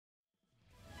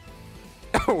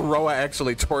Roa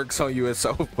actually twerks on you is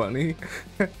so funny.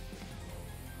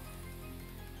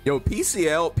 Yo,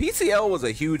 PCL was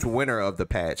a huge winner of the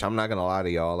patch. I'm not gonna lie to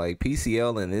y'all. Like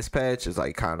PCL in this patch is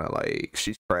like kind of like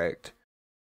she's cracked.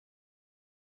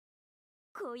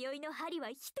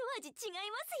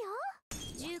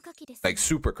 Like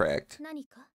super cracked.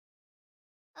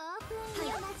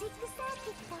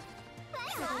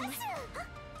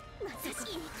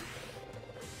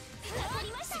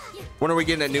 When are we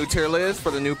getting a new tier list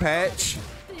for the new patch?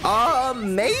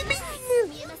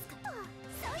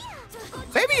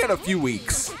 Maybe in a few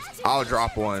weeks I'll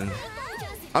drop one.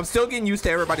 I'm still getting used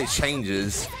to everybody's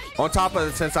changes. On top of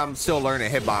it, since I'm still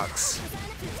learning hitbox.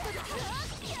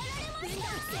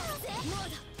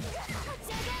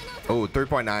 Oh,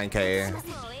 3.9k.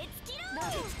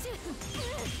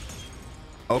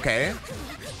 Okay.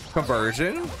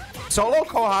 Conversion. Solo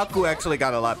Kohaku actually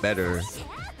got a lot better.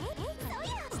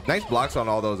 Nice blocks on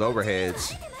all those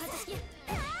overheads.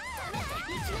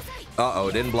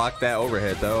 Uh-oh, didn't block that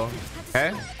overhead though.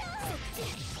 Okay.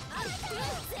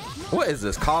 What is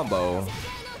this combo?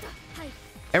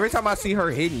 Every time I see her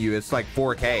hitting you, it's like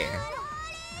 4k.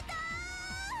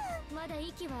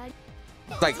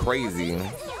 It's like crazy.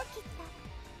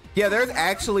 Yeah, there's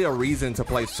actually a reason to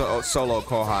play solo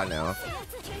Koha now.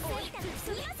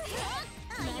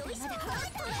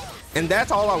 And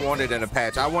that's all I wanted in a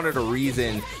patch. I wanted a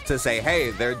reason to say,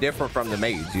 hey, they're different from the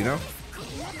maids, you know?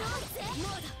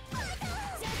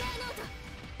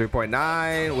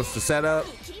 3.9, what's the setup?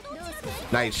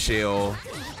 Nice shield.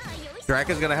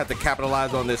 Draken's gonna have to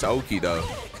capitalize on this Oki though.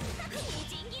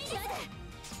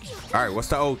 All right, what's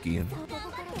the Oki?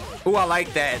 Oh, I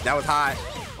like that. That was hot.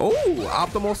 Oh,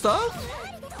 optimal stuff.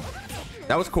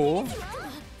 That was cool.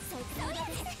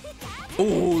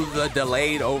 Oh, the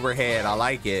delayed overhead. I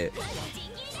like it.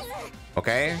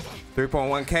 Okay,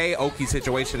 3.1k. Oki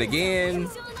situation again.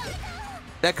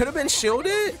 That could have been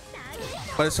shielded,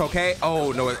 but it's okay.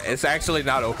 Oh no, it's actually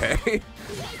not okay.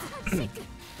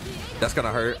 That's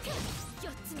gonna hurt.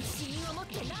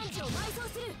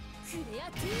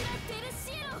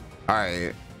 All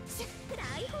right.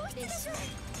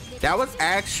 That was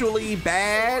actually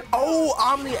bad. Oh,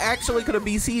 Omni actually could have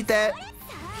BC'd that.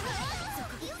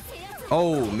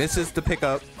 Oh, misses the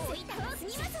pickup.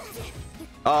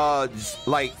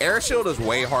 Like air shield is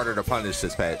way harder to punish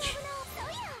this patch.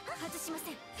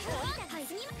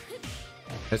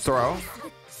 Let's throw.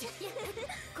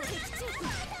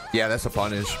 Yeah, that's a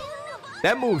punish.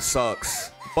 That move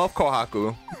sucks. Buff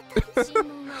Kohaku.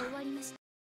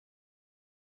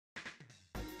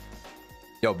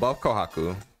 Yo, buff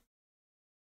Kohaku.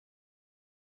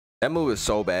 That move is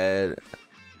so bad.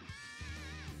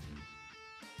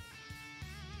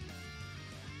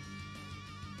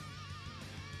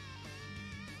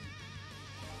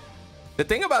 The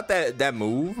thing about that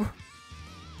move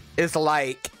is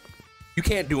like you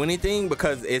can't do anything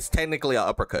because it's technically an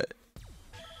uppercut.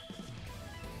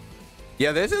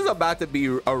 Yeah, this is about to be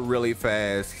a really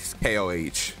fast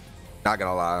KOH. Not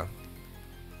gonna lie.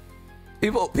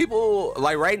 People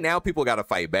like right now, people gotta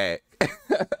fight back.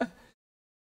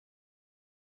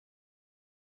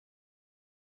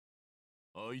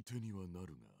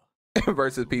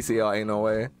 Versus PCL, ain't no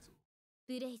way.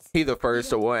 He the first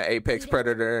to one Apex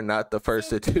Predator, not the first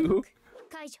to two.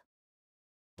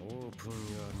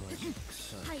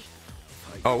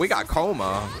 Oh, we got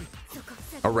Coma.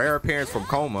 A rare appearance from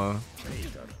Coma.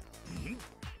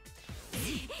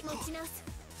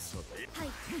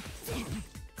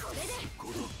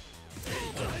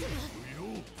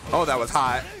 Oh, that was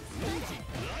hot.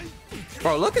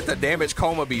 Bro, look at the damage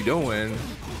Coma be doing.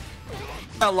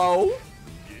 Hello?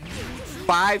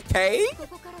 5k?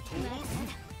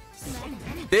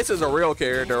 This is a real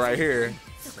character right here.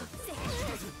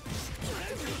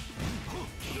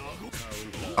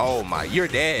 Oh my, you're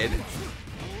dead.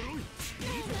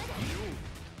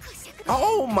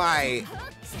 Oh my.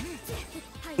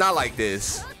 Not like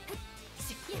this.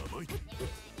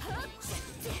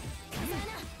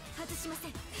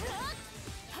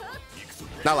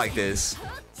 Not like this.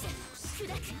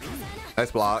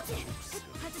 Nice block.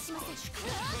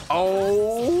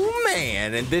 Oh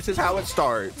man, and this is how it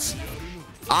starts.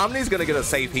 Omni's gonna get a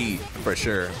safe heat for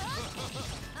sure.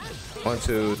 1,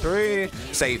 2, 3.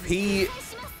 Safe heat.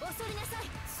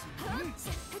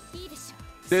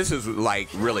 This is like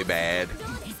really bad.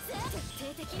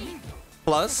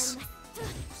 Plus.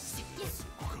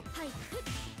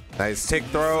 Nice tick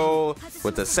throw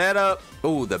with the setup.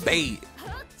 Ooh, the bait.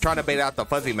 Trying to bait out the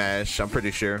fuzzy mash, I'm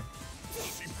pretty sure.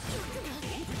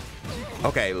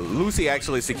 Okay, Lucy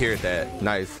actually secured that.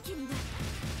 Nice.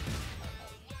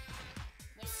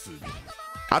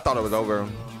 I thought it was over.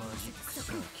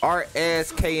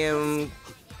 RSKM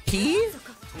Key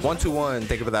 121.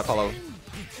 Thank you for that follow.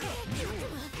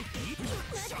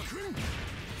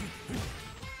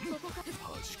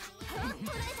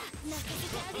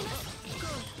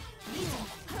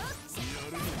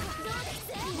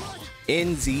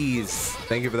 NZs,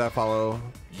 thank you for that follow.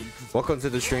 Welcome to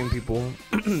the stream, people.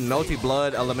 Melty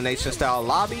Blood Elimination Style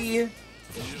Lobby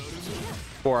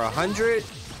for 100.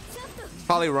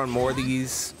 Probably run more of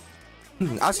these.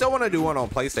 I still want to do one on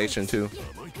PlayStation too.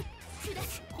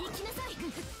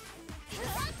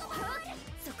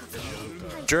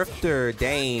 Drifter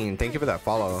Dane, thank you for that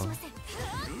follow.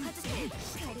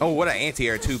 Oh, what an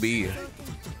anti-air 2B.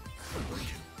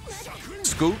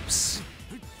 Scoops.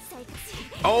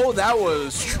 Oh, that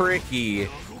was tricky.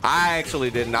 I actually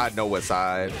did not know what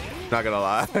side. Not gonna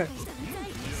lie.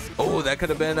 Oh, that could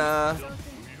have been a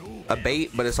bait,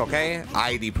 but it's okay.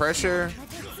 ID pressure.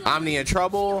 Omni in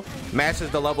trouble. Matches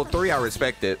the level 3. I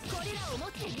respect it.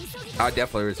 I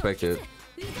definitely respect it.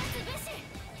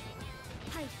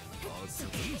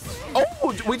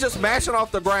 Oh, we just mashing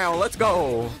off the ground. Let's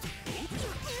go.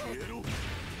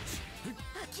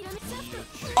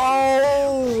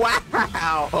 Oh,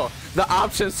 wow. The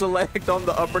option select on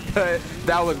the uppercut.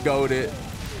 That was goated.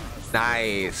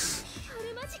 Nice.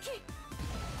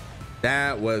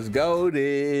 That was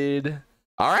goated.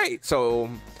 All right, so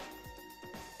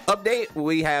update.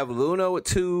 We have Luna with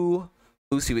 2,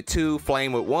 Lucy with 2,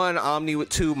 Flame with 1, Omni with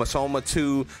 2, Masoma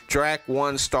 2, Drac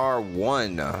 1, Star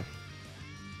 1.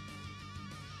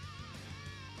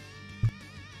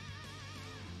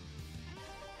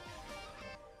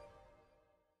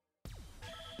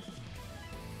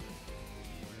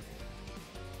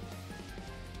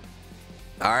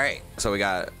 All right, so we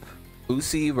got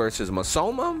Lucy versus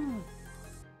Masoma.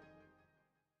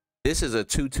 This is a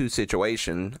 2-2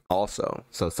 situation also,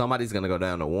 so somebody's gonna go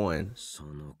down to 1.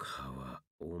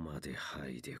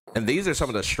 And these are some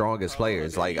of the strongest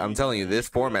players. Like, I'm telling you, this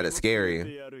format is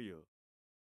scary.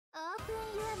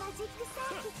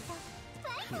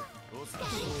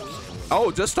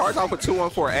 Oh, just starts off with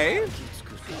 214A.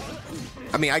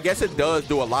 I mean, I guess it does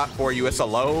do a lot for you. It's a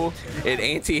low, it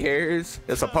anti-hairs,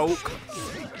 it's a poke.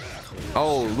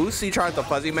 Oh, Lucy tried the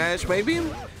fuzzy mash, maybe?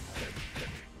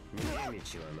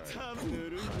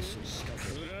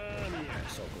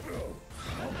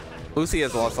 Lucy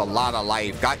has lost a lot of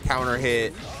life, got counter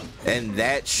hit, and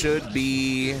that should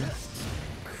be...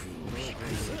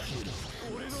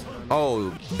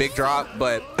 Oh, big drop,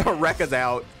 but Rekka's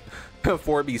out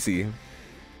for BC.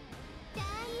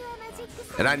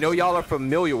 And I know y'all are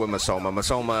familiar with Masoma.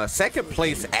 Masoma, second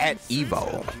place at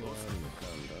Evo.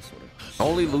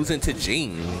 Only losing to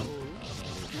Jing.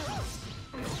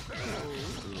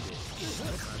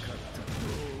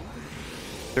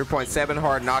 .7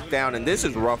 hard knockdown, and this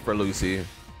is rough for Lucy.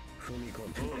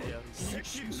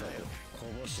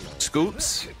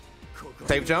 Scoops.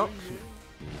 Safe jump.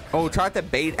 Oh, tried to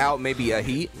bait out maybe a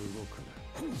heat.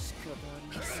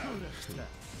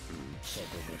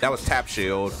 That was tap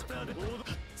shield.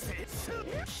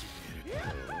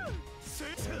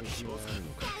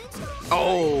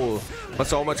 Oh,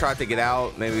 Masoma tried to get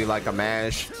out, maybe like a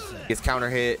mash, gets counter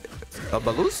hit.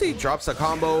 But Lucy drops a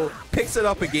combo, picks it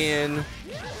up again.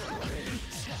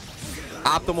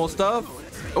 Optimal stuff.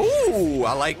 Ooh,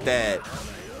 I like that.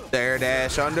 The air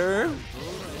dash under.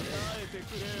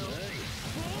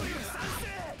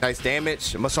 Nice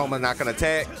damage. Masoma not gonna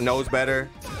attack, knows better.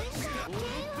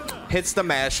 Hits the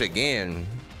mash again.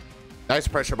 Nice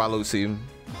pressure by Lucy.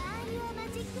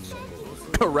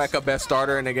 Rekka, best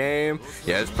starter in the game.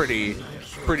 Yeah, it's pretty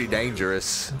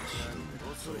dangerous.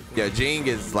 Yeah, Jing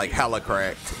is like hella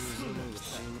cracked.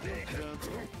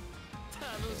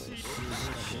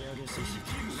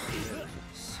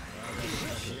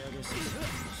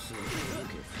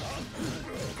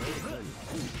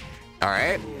 All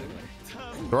right,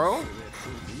 throw.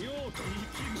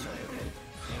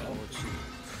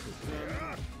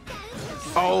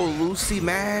 Oh, Lucy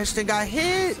mashed and got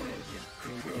hit.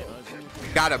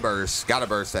 Gotta burst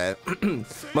that.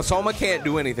 Masoma can't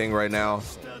do anything right now.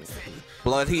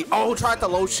 Blood heat. Oh, tried the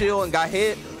low shield and got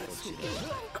hit.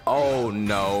 Oh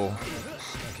no.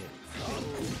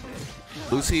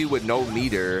 Lucy with no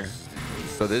meter.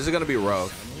 So this is gonna be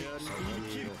rough.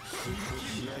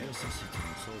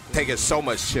 Taking so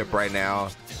much chip right now.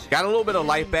 Got a little bit of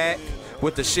life back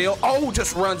with the shield. Oh,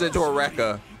 just runs into a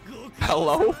Rekka.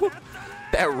 Hello?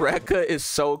 That Rekka is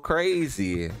so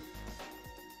crazy.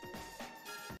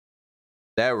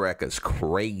 That Rekka's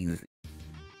crazy.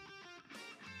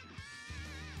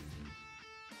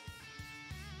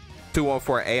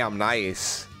 .214A, I'm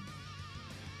nice.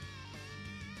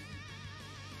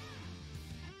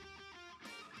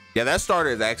 Yeah, that starter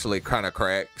is actually kind of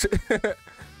cracked.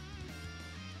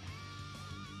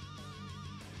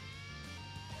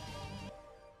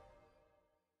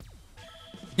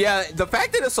 Yeah, the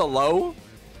fact that it's a low,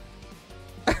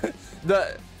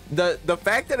 the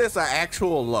fact that it's an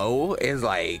actual low is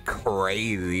like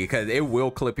crazy because it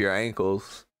will clip your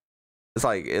ankles. It's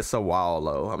like it's a wild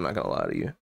low. I'm not gonna lie to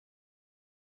you.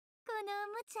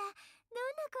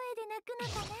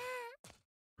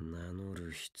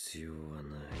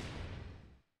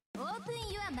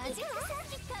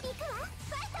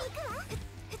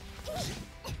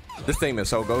 This thing is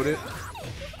so goated.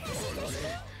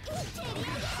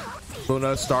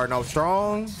 Luna starting off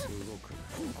strong.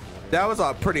 That was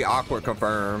a pretty awkward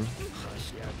confirm.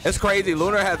 It's crazy.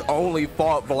 Lunar has only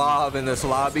fought Blob in this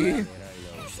lobby.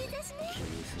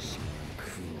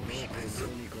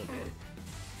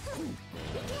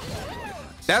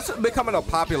 That's becoming a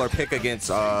popular pick against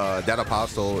Dead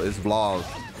Apostle is Vlog.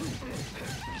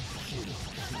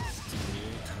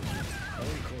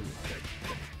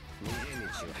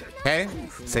 Okay,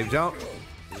 safe jump.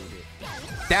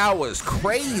 That was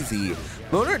crazy.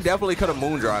 Lunar definitely could have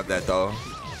moondrive that though.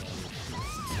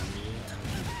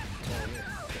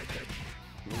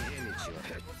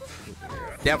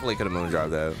 Definitely could have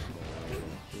moondrive that.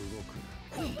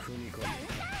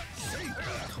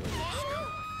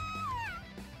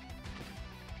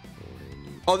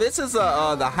 Oh, this is the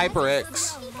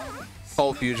HyperX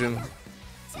Soul Fusion.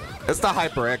 It's the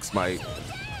HyperX mic.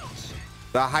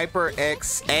 The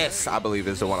HyperX S, I believe,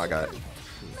 is the one I got.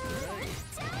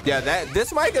 Yeah,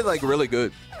 this mic is like really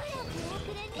good.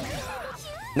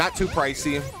 Not too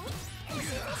pricey.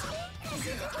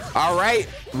 All right,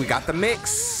 we got the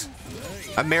mix.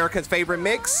 America's favorite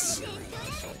mix.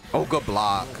 Oh, good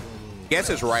block. Guess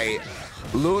it's right.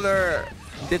 Lunar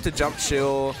did the jump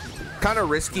chill. Kind of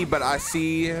risky, but I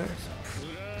see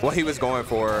what he was going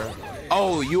for.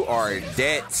 Oh, you are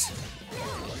dead.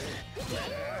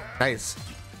 Nice.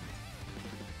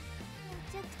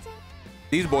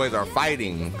 These boys are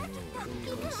fighting.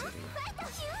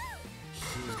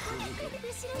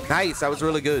 Nice, that was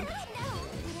really good.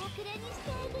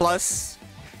 Plus,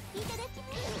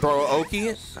 throw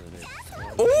Oki.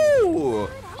 Ooh!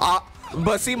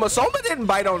 But see, Masoma didn't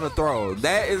bite on the throw.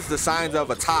 That is the signs of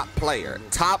a top player,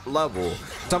 top level.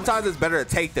 Sometimes it's better to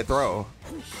take the throw.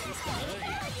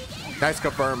 Nice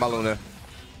confirm by Luna.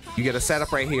 You get a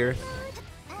setup right here.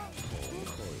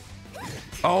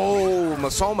 Oh,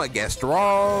 Masoma guessed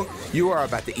wrong. You are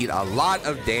about to eat a lot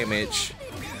of damage.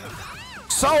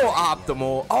 So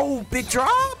optimal. Oh, big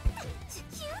drop.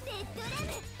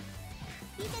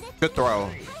 Good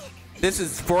throw. This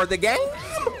is for the game?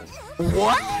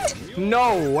 What?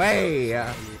 No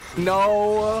way.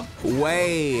 No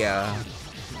way.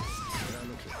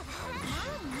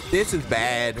 This is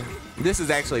bad. This is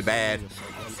actually bad.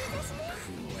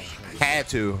 Had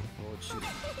to.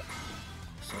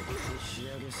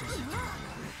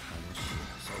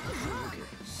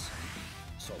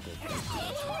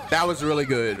 That was really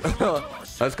good.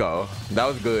 Let's go. That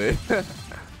was good.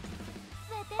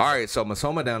 All right, so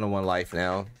Masoma down to 1 life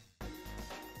now.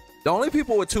 The only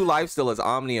people with 2 lives still is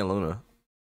Omni and Luna.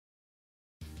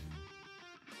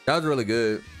 That was really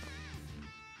good.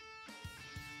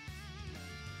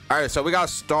 All right, so we got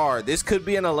Star. This could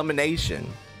be an elimination.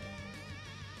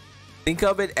 Think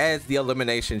of it as the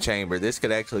elimination chamber. This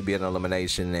could actually be an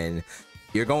elimination and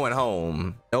you're going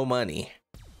home. No money.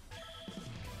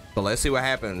 So let's see what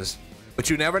happens. But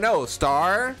you never know.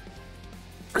 Star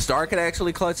could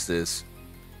actually clutch this.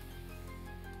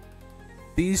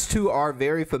 These two are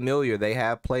very familiar. They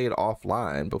have played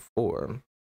offline before.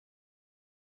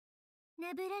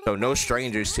 So no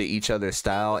strangers to each other's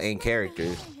style and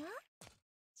characters.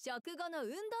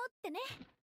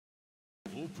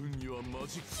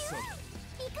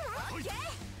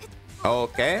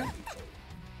 Okay.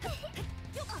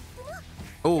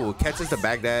 Oh, catches the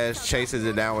backdash, chases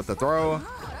it down with the throw.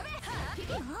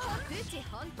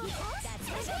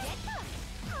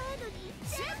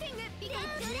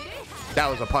 That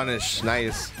was a punish.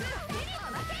 Nice.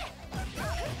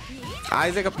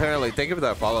 Isaac apparently, thank you for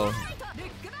that follow.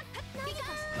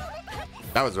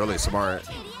 That was really smart.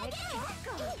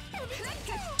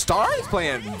 Star is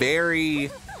playing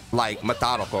very like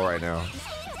methodical right now.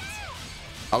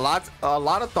 A lot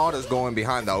of thought is going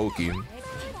behind the Oki,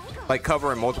 like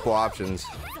covering multiple options.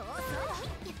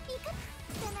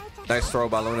 Nice throw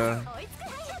by Luna.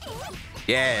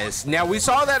 Yes. Now we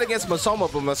saw that against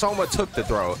Masoma, but Masoma took the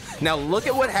throw. Now look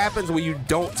at what happens when you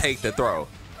don't take the throw.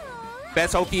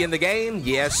 Best Oki in the game?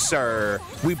 Yes, sir.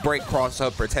 We break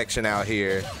cross-up protection out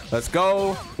here. Let's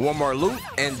go. One more loop,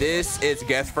 and this is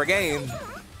guess for game.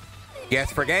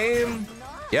 Yes for game.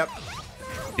 Yep.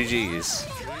 GG's.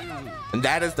 And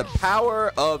that is the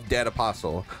power of Dead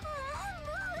Apostle.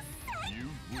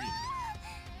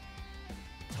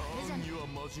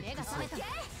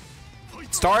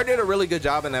 Star did a really good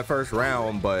job in that first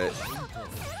round, but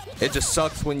it just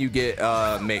sucks when you get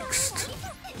mixed.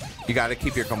 You got to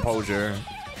keep your composure.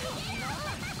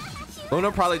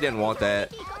 Lunar probably didn't want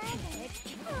that.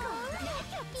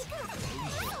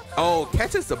 Oh,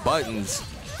 catches the buttons.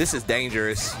 This is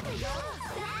dangerous.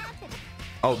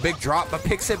 Oh, big drop, but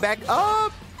picks it back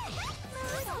up.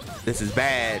 This is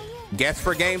bad. Guess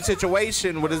for game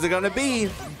situation. What is it gonna be?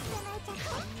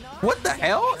 What the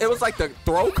hell? It was like the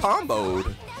throw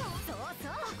comboed.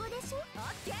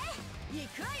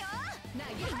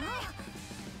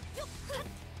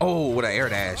 Oh, what an air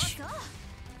dash.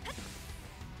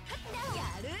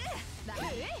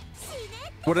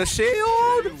 What a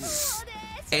shield.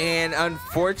 And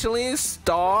unfortunately,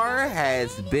 Star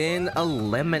has been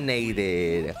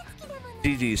eliminated.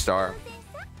 GG, Star.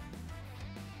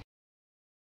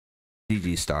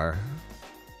 GG, Star.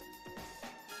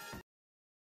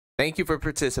 Thank you for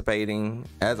participating.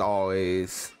 As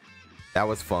always, that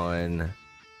was fun.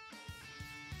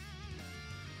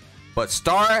 But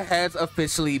Star has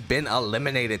officially been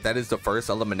eliminated. That is the first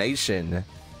elimination.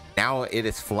 Now it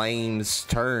is Flame's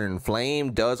turn.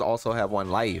 Flame does also have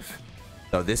 1 life.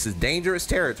 So this is dangerous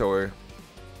territory.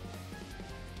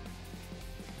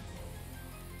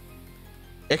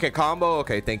 It can combo.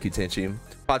 Okay, thank you, Tenchi.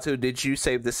 Fatu, did you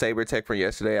save the Saber tech from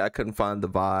yesterday? I couldn't find the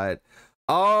VOD.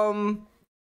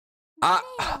 I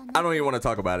don't even want to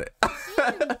talk about it.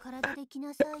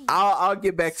 I'll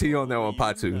get back to you on that one,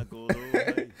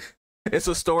 Patu. It's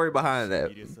a story behind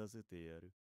that.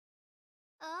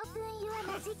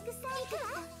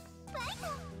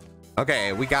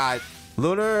 Okay, we got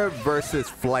Lunar versus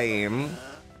Flame.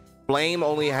 Flame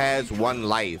only has 1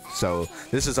 life, so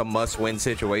this is a must-win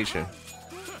situation.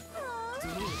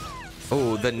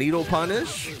 Oh, the needle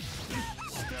punish.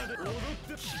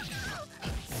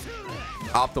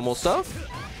 Optimal stuff.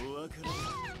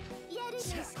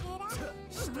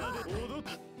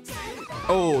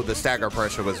 Oh, the stagger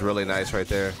pressure was really nice right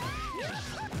there.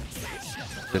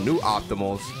 The new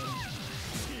optimals.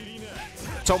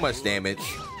 So much damage.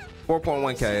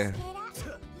 4.1k.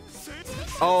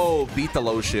 Oh, beat the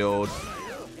low shield.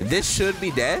 This should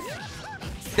be death.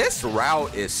 This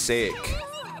route is sick.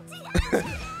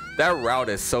 That route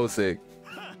is so sick.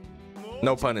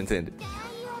 No pun intended.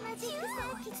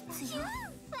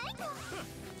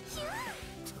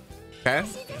 Okay.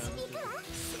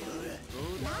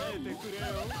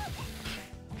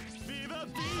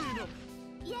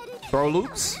 Throw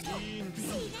loops.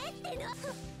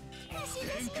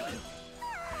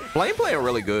 Flame playing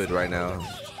really good right now.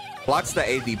 Blocks the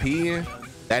ADP.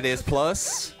 That is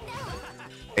plus.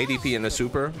 ADP in the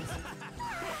super.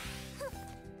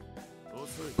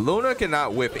 Lunar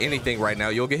cannot whip anything right now.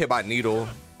 You'll get hit by needle.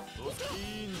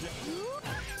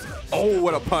 Oh,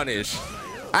 what a punish.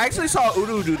 I actually saw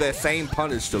Udu do that same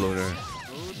punish to Lunar.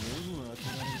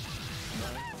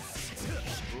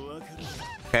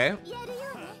 Okay.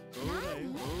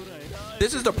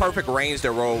 This is the perfect range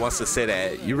that Roll wants to sit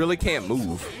at. You really can't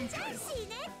move.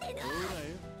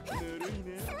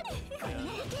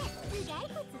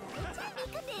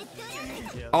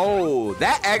 Oh,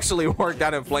 that actually worked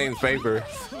out in Flame's favor.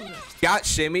 Got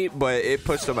shimmied, but it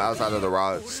pushed him outside of the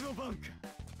rocks.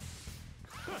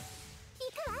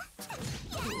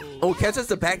 Oh, catches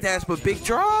the backdash, but big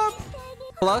drop.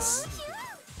 Plus.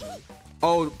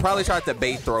 Oh, probably tried to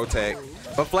bait throw tech.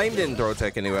 But Flame didn't throw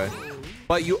tech anyway.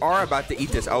 But you are about to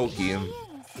eat this Oki.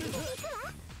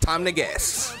 Time to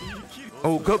guess.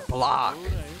 Oh, good block.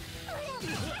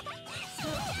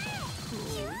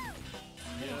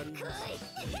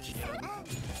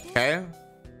 Okay.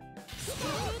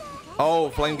 Oh,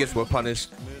 Flame gets whip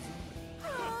punished.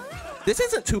 This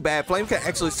isn't too bad. Flame can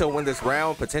actually still win this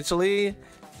round, potentially.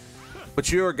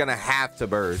 But you're going to have to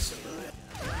burst.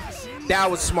 That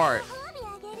was smart.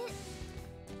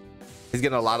 He's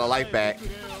getting a lot of life back.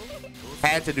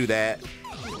 Had to do that.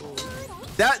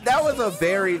 That was a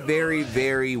very, very,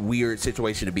 very weird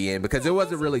situation to be in because there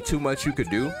wasn't really too much you could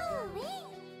do.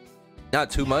 Not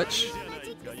too much.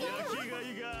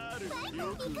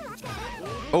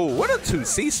 Oh, what a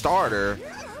 2C starter.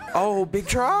 Oh, big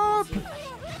drop.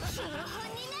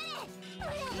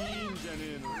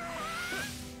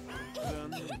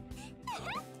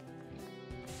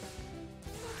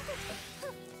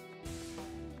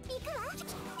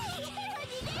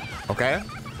 Okay.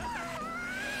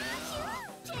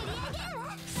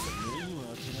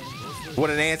 What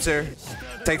an answer.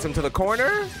 Takes him to the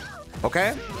corner.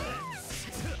 Okay.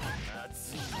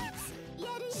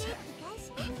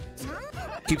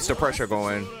 Keeps the pressure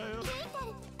going.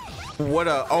 What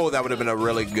a, oh, that would have been a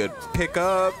really good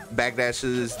pickup.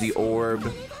 Backdashes the orb.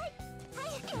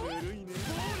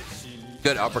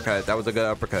 Good uppercut. That was a good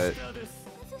uppercut.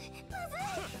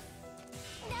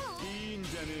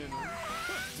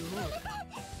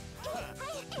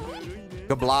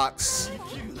 Good blocks.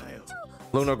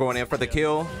 Lunar going in for the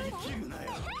kill.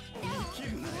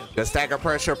 Good stagger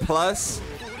pressure plus.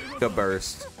 Good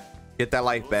burst. Get that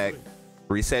life back.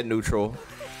 Reset neutral.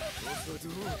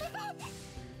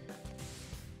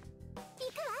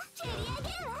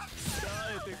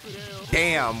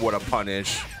 Damn, what a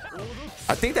punish.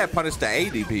 I think that punished the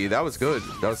ADP. That was good.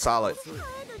 That was solid.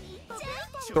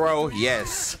 Throw,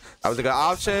 yes. That was a good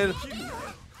option.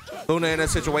 Lunar in a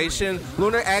situation.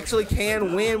 Lunar actually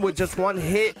can win with just one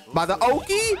hit by the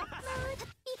Oki.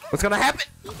 What's gonna happen?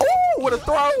 Oh, what a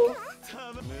throw.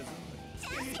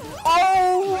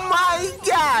 Oh my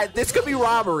God. This could be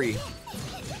robbery.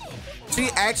 She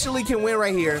actually can win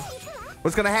right here.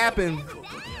 What's gonna happen?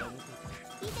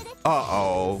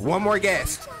 Uh-oh. One more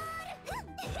guess.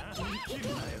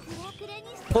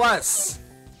 Plus.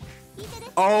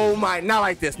 Oh my, not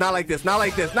like this, not like this, not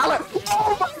like this, not like,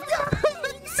 oh my God.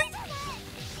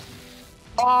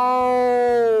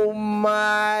 Oh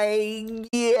my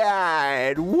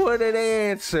God. What an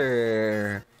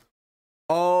answer.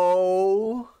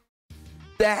 Oh,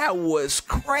 that was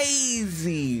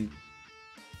crazy.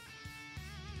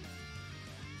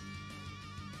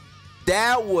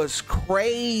 That was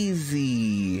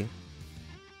crazy.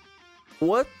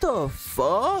 What the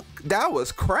fuck? That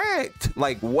was cracked.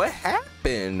 Like, what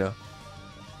happened?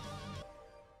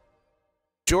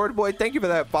 George boy, thank you for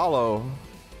that follow.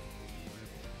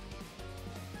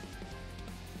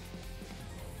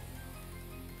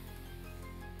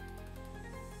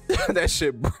 That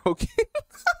shit broke.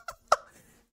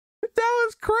 That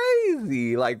was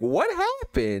crazy. Like, what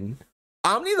happened?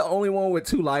 Omni the only one with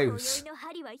 2 lives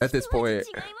at this point.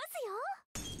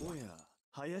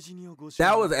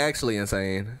 That was actually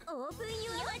insane.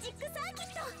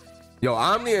 Yo,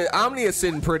 Omni is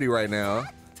sitting pretty right now.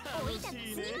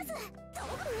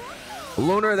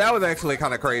 Lunar, that was actually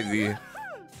kind of crazy.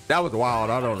 That was wild.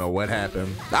 I don't know what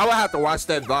happened. I would have to watch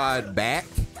that VOD back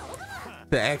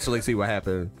to actually see what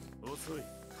happened.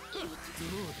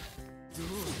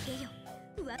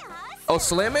 Oh,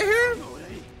 Slim in here?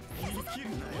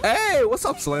 Hey, what's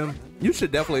up, Slim? You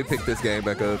should definitely pick this game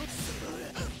back up.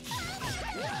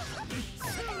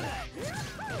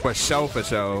 For show.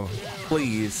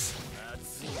 Please.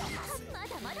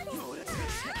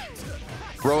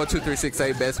 Roll a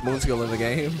 2368 best moon skill in the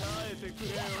game.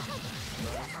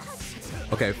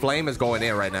 Okay, Flame is going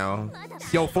in right now.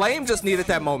 Yo, Flame just needed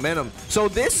that momentum. So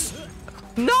this...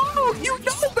 No, you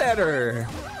know better.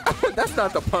 That's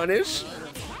not the punish.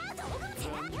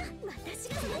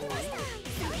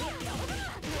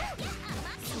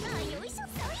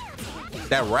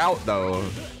 That route though.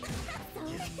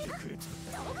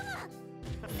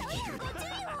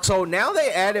 So now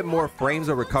they added more frames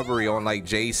of recovery on like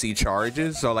JC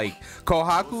charges. So like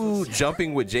Kohaku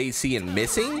jumping with JC and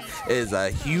missing is a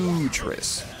huge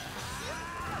risk.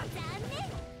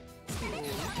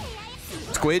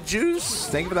 Squid Juice,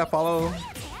 thank you for that follow.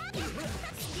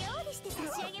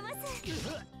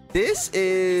 This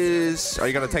is, are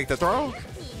you gonna take the throw?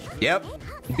 Yep,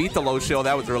 beat the low shield.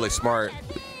 That was really smart.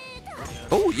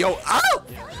 Oh, yo, oh!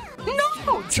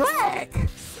 No, drag!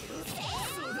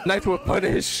 Nice with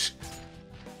punish.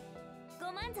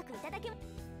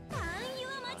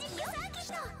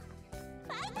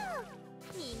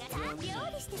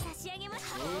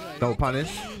 No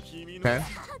punish. Okay.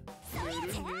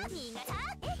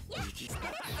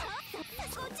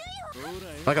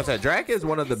 Like I said, drag is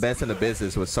one of the best in the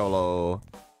business with solo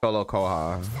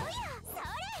Koha.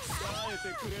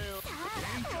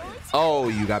 Oh,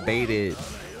 you got baited.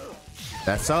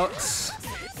 That sucks.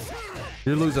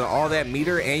 You're losing all that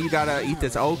meter and you gotta eat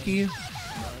this Oki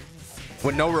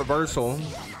with no reversal.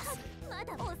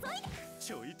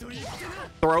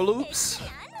 Throw loops.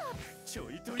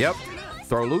 Yep.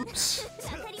 Throw loops.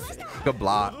 Good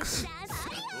blocks.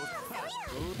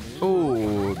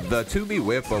 Ooh, the 2B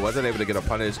whip, but wasn't able to get a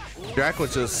punish. Drac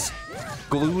was just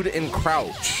glued in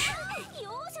crouch.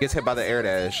 Gets hit by the air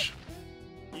dash.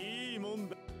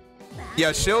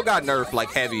 Yeah, shield got nerfed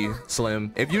like heavy,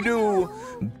 Slim. If you do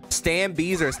stand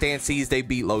Bs or stand Cs, they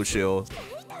beat low shield.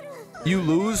 You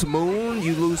lose moon,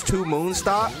 you lose 2 moon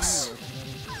stocks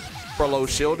for low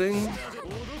shielding,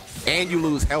 and you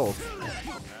lose health.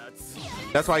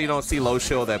 That's why you don't see low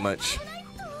shield that much.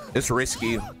 It's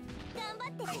risky.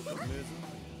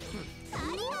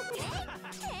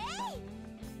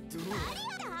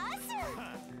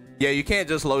 Yeah, you can't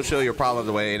just low shield your problems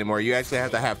away anymore. You actually have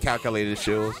to have calculated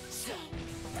shields.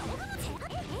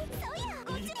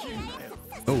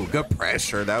 Oh, good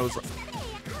pressure. That was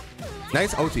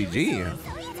nice OTG.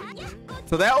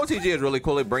 So that OTG is really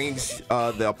cool. It brings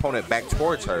the opponent back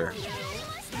towards her.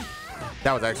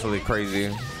 That was actually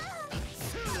crazy.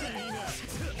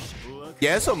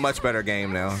 Yeah, it's a much better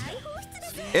game now.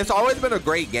 It's always been a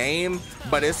great game,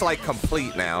 but it's like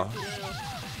complete now.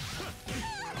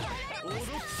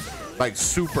 Like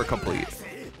super complete.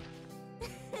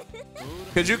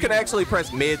 Because you can actually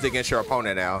press mids against your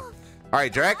opponent now. All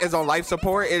right, Drac is on life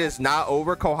support. It is not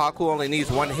over. Kohaku only needs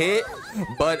one hit,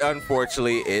 but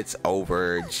unfortunately it's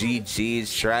over.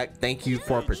 GG's, Drac. Thank you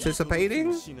for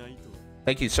participating.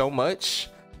 Thank you so much.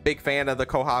 Big fan of the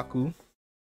Kohaku.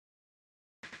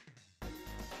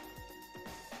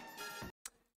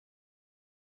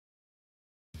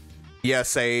 Yes,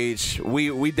 Sage.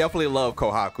 We definitely love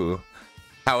Kohaku.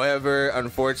 However,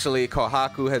 unfortunately,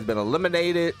 Kohaku has been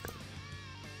eliminated.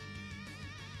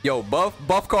 Yo, buff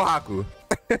Kohaku.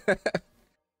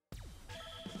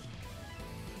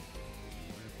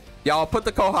 Y'all put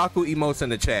the Kohaku emotes in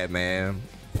the chat, man.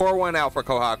 Pour one out for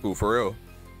Kohaku, for real.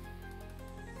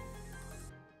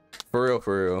 For real,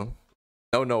 for real.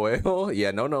 No Noel. Yeah,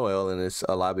 no Noel in this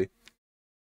lobby.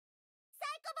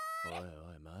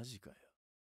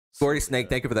 Gory Snake,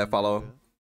 thank you for that follow.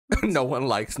 No one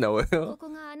likes Noel.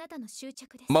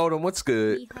 Modem, what's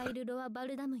good?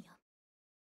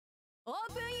 All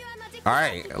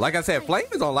right, like I said, Flame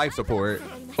is on life support,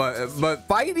 but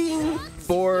fighting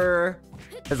for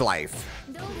his life.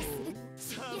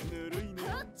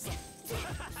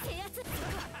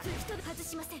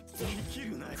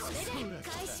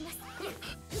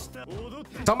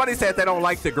 Somebody said they don't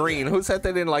like the green. Who said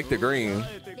they didn't like the green?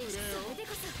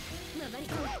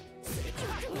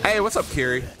 Hey, what's up,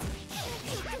 Kiri?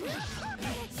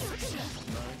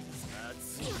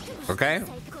 Okay.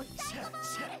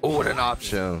 Oh, what an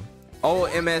option. Oh,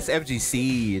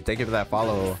 MSFGC. Thank you for that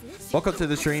follow. Welcome to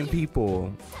the stream,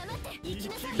 people.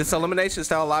 This elimination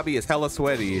style lobby is hella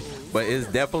sweaty, but it's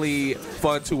definitely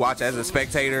fun to watch as a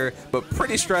spectator, but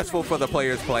pretty stressful for the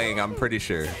players playing, I'm pretty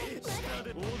sure.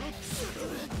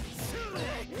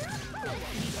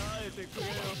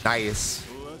 Nice.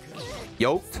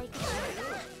 Yoked.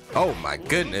 Oh my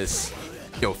goodness.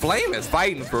 Yo, Flame is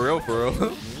fighting for real, for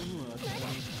real.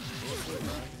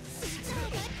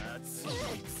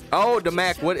 Oh,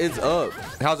 Damac, what is up?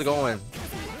 How's it going?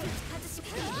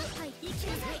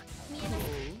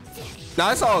 No,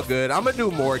 it's all good. I'm gonna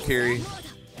do more, Kiri.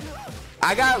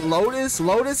 I got Lotus.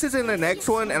 Lotus is in the next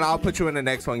one, and I'll put you in the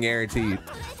next one guaranteed.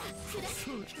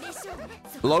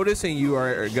 Lotus and you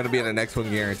are gonna be in the next one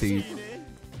guaranteed.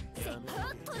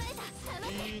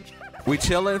 We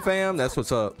chilling, fam. That's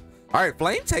what's up. All right,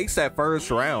 Flame takes that first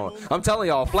round. I'm telling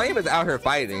y'all, Flame is out here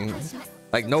fighting.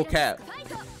 Like, no cap.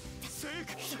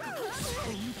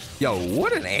 Yo,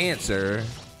 what an answer.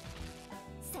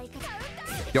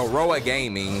 Yo, Roa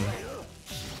Gaming.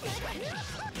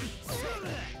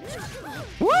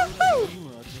 Woohoo!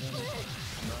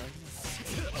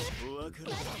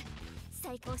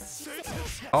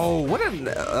 Oh, what an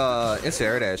instant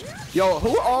air dash. Yo,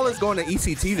 who all is going to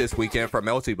ECT this weekend for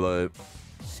Melty Blood?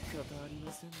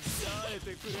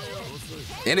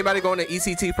 Anybody going to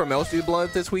ECT for Melty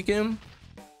Blood this weekend?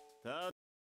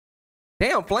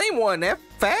 Damn, Flame won that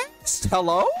fast?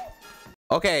 Hello?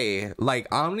 Okay, like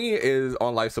Omni is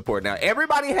on life support now.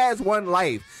 Everybody has one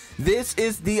life. This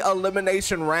is the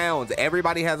elimination rounds.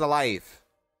 Everybody has a life.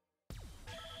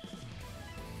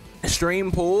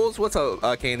 Stream pools? What's up,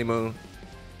 Candy Moon?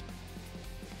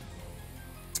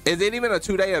 Is it even a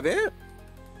 2-day event?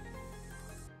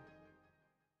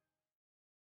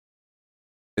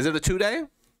 Is it a 2-day?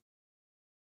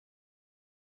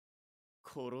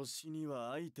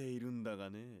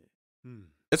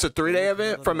 It's a 3-day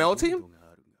event from Melty?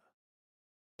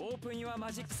 All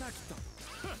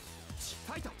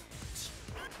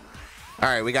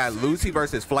right, we got Lucy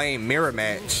versus Flame mirror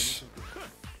match.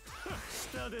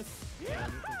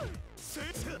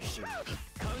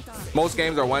 Most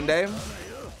games are 1 day.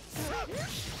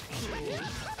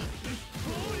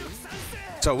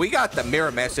 So we got the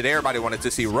mirror match that everybody wanted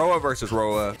to see. Roa versus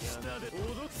Roa.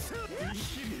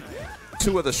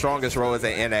 Two of the strongest Roas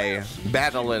at NA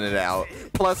battling it out.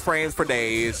 Plus frames for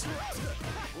days.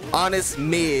 Honest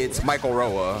mids, Michael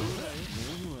Roa.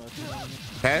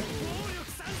 Okay.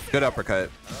 Good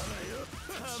uppercut.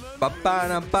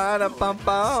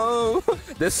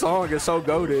 This song is so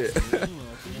goated.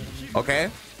 Okay.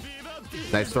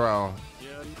 Nice throw.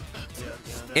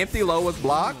 Empty low was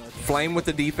blocked. Flame with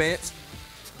the defense.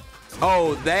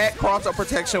 Oh, that cross-up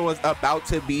protection was about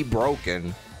to be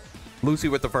broken. Lucy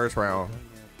with the first round.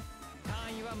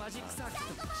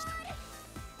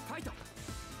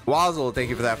 Wazzle, thank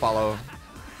you for that follow.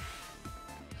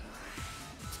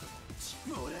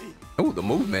 Oh, the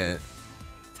movement.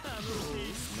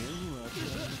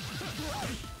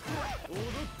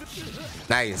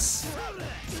 Nice.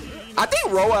 I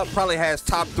think roll up probably has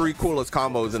top 3 coolest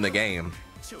combos in the game.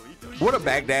 What a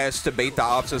backdash to bait the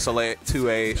option select to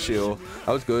a shield.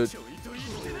 That was good.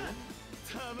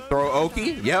 Throw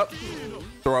Oki. Yep.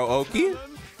 Throw Oki.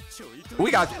 We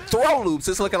got throw loops.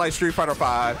 It's looking like Street Fighter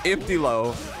 5. Empty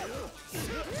low.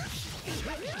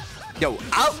 Yo,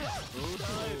 out.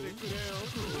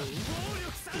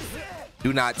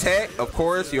 Do not tech. Of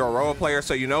course, you're a role player,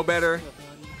 so you know better.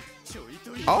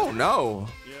 Oh, no.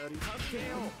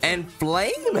 And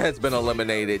Flame has been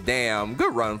eliminated. Damn.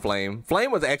 Good run, Flame.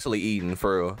 Flame was actually eaten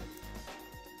for real.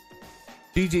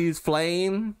 GG's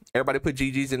Flame. Everybody put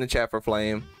GG's in the chat for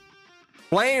Flame.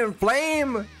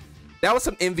 Flame. That was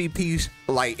some MVP,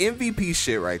 like MVP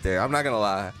shit right there. I'm not gonna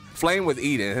lie. Flame was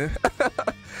eating.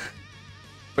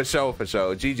 For sure.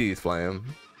 GG's Flame.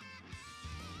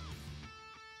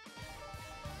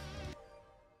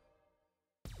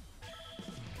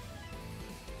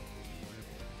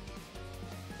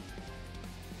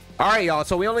 All right, y'all.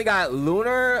 So we only got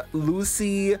Lunar,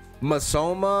 Lucy,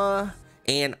 Masoma,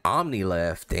 and Omni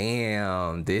left.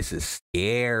 Damn, this is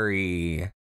scary.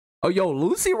 Oh, yo,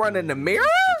 Lucy running the mirror?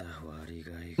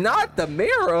 Not the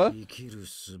mirror.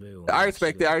 I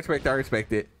respect it. I respect it. I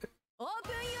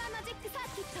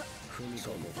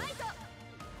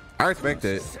respect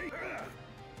it.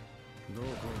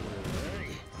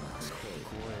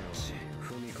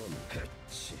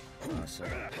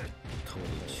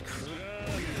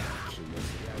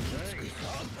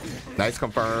 Nice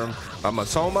confirm.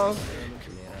 Masoma.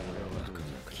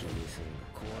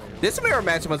 This mirror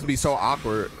match must be so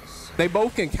awkward. They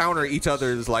both can counter each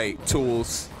other's like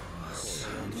tools.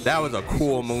 That was a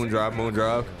cool moon drive.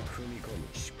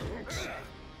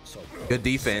 Good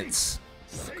defense.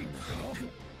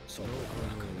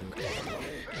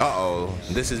 Uh-oh.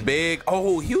 This is big.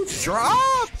 Oh, huge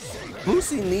drop.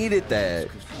 Lucy needed that.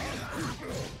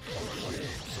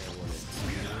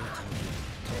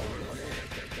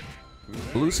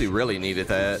 Lucy really needed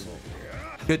that.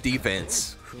 Good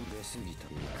defense.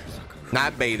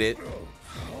 Not baited.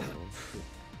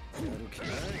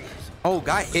 Oh,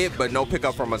 got hit, but no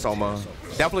pickup from Masoma.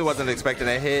 Definitely wasn't expecting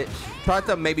that hit. Tried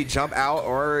to maybe jump out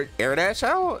or air dash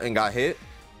out and got hit.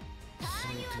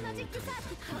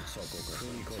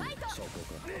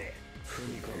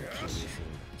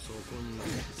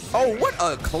 Oh, what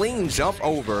a clean jump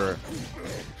over.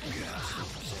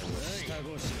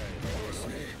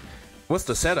 What's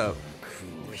the setup?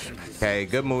 Okay,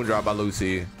 good moon drop by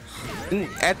Lucy.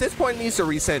 At this point, needs to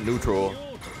reset neutral.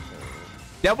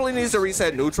 Definitely needs to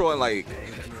reset neutral and like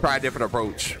try a different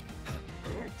approach.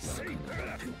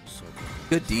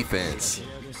 Good defense.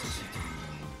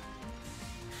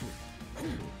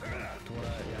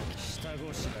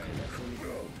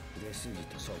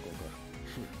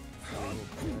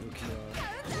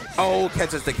 Oh,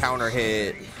 catches the counter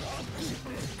hit.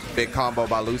 Big combo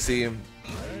by Lucy.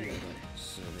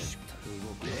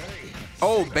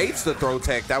 Oh, baits the throw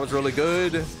tech. That was really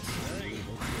good.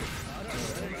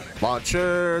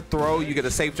 Launcher, throw. You get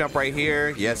a safe jump right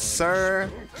here. Yes,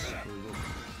 sir.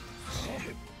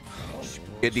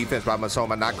 Good defense by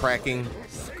Masoma, not cracking.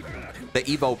 The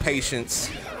Evo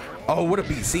patience. Oh, what a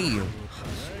BC.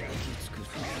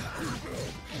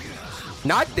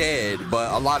 Not dead,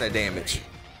 but a lot of damage.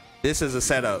 This is a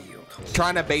setup.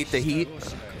 Trying to bait the heat.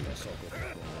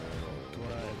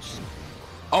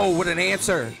 Oh, what an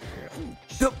answer.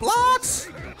 Good blocks.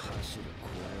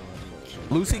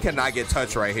 Lucy cannot get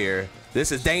touched right here.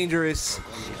 This is dangerous.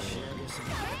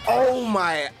 Oh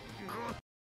my.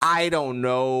 I don't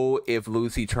know if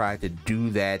Lucy tried to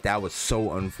do that. That was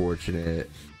so unfortunate.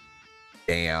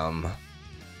 Damn.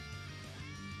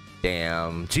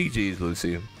 GG's,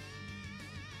 Lucy.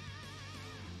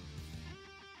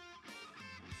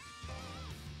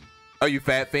 Oh, you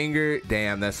fat fingered?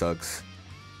 Damn, that sucks.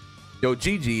 Yo,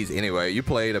 GG's anyway. You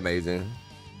played amazing.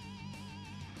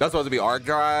 That's supposed to be arc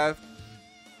drive.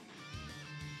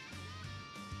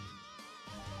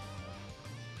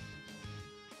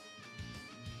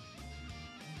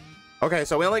 Okay,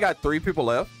 so we only got 3 people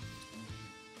left.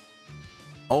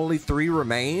 Only 3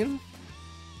 remain.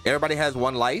 Everybody has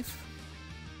 1 life.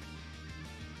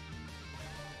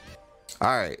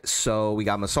 All right, so we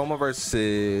got Masoma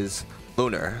versus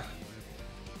Lunar.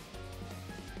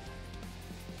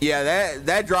 Yeah,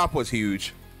 that drop was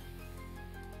huge.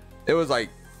 It was like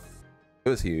It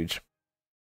was huge.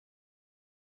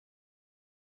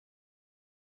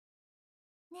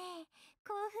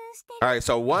 All right,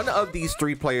 so one of these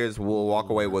three players will walk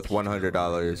away with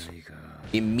 $100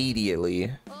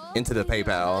 immediately into the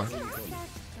PayPal.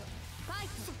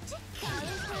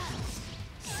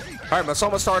 All right,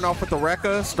 Masoma starting off with the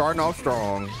Rekka, starting off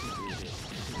strong.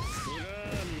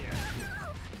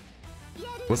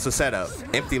 What's the setup?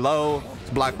 Empty low, it's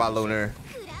blocked by Lunar.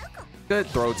 Good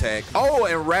throw tech. Oh,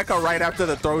 and Rekka right after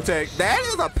the throw tech. That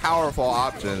is a powerful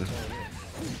option.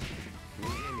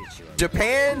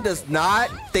 Japan does not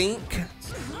think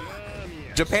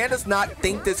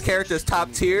this character is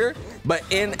top tier, but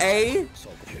in A,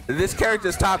 this character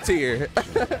is top tier.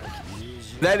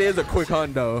 That is a quick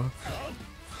hundo.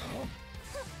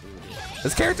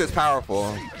 This character is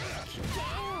powerful.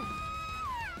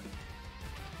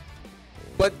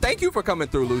 But thank you for coming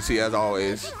through, Lucy, as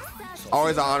always.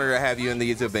 Always an honor to have you in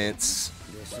these events.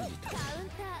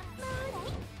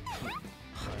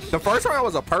 The first round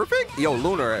was a perfect? Yo,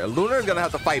 Lunar is gonna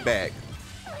have to fight back.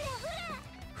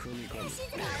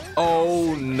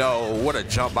 Oh no, what a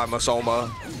jump by Masoma.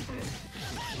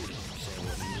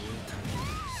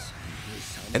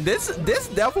 And this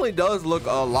definitely does look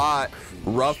a lot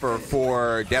rougher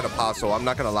for Feat.Masoma. I'm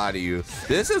not gonna lie to you.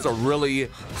 This is a really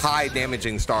high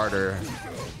damaging starter.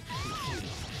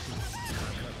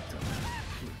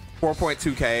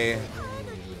 4.2k.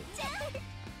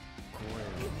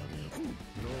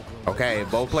 Okay,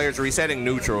 both players resetting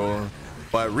neutral,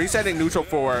 but resetting neutral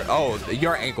for, oh,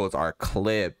 your ankles are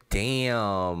clipped.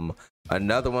 Damn.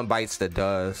 Another one bites the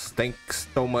dust. Thanks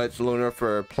so much, Lunar,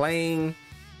 for playing.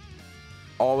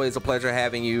 Always a pleasure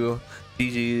having you.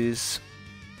 GG's.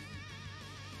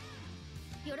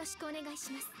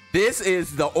 This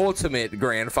is the ultimate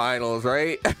grand finals,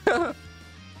 right?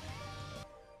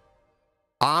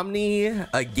 Omni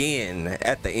again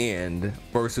at the end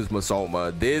versus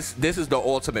Masoma. This is the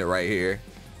ultimate right here.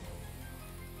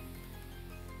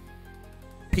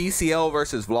 PCL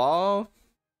versus Vlog.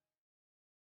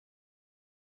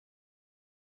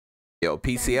 Yo,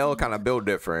 PCL kind of built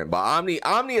different, but Omni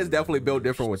is definitely built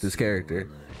different with this character.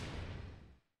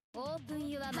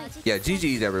 Yeah,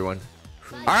 GG's everyone.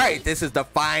 All right, this is the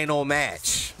final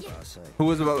match.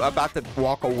 Who is about to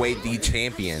walk away the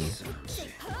champion?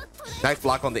 Nice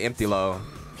block on the empty low.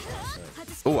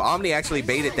 Oh, Omni actually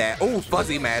baited that. Oh,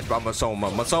 fuzzy match by Masoma.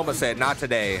 Masoma said, not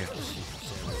today.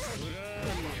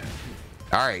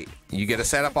 All right, you get a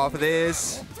setup off of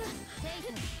this.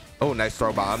 Oh, nice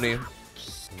throw by Omni.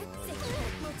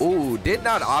 Ooh, did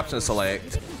not option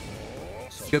select.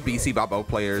 Good BC by both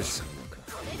players.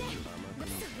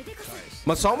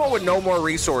 Masoma with no more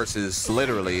resources,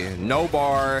 literally. No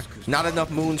bar, not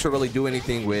enough moon to really do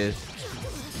anything with.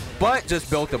 But just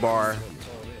built the bar.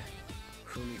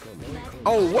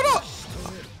 Oh, what up?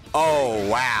 Oh,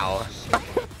 wow.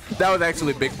 That was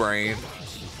actually big brain.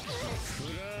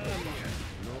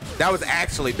 That was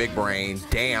actually big brain.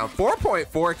 Damn,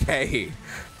 4.4k,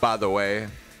 by the way.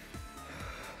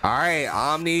 All right,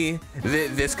 Omni.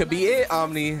 This could be it,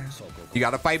 Omni. You got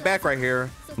to fight back right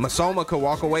here. Masoma could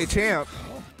walk away champ.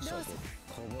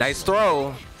 Nice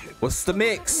throw. What's the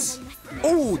mix?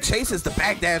 Ooh, chases the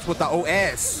backdash with the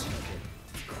OS.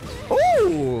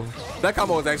 Ooh, that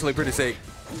combo was actually pretty sick.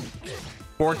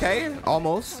 4k,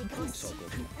 almost.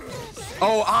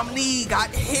 Oh, Omni got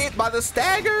hit by the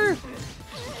stagger.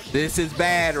 This is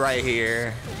bad right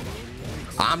here.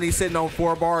 Omni sitting on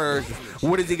 4 bars.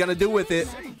 What is he gonna do with it?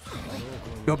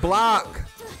 The block.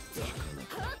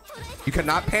 You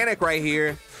cannot panic right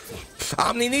here.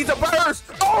 Omni needs a burst.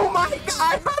 Oh my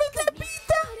god, how did that beat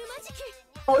that?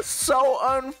 That was so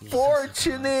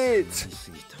unfortunate.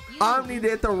 Omni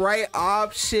did the right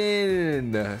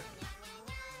option.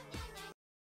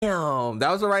 Damn,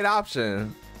 that was the right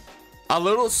option. A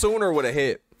little sooner would have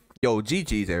hit. Yo,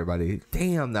 GG's everybody.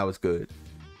 Damn, that was good.